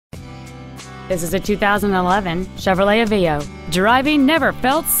This is a 2011 Chevrolet Aveo. Driving never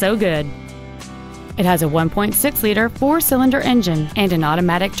felt so good. It has a 1.6-liter four-cylinder engine and an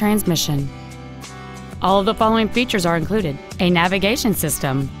automatic transmission. All of the following features are included: a navigation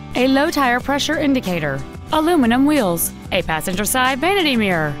system, a low tire pressure indicator, aluminum wheels, a passenger side vanity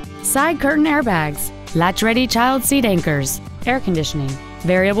mirror, side curtain airbags, latch-ready child seat anchors, air conditioning,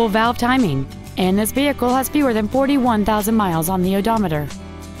 variable valve timing, and this vehicle has fewer than 41,000 miles on the odometer.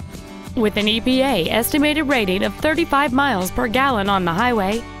 With an EPA estimated rating of 35 miles per gallon on the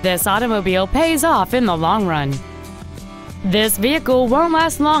highway, this automobile pays off in the long run. This vehicle won't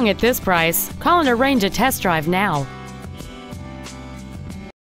last long at this price. Call and arrange a test drive now.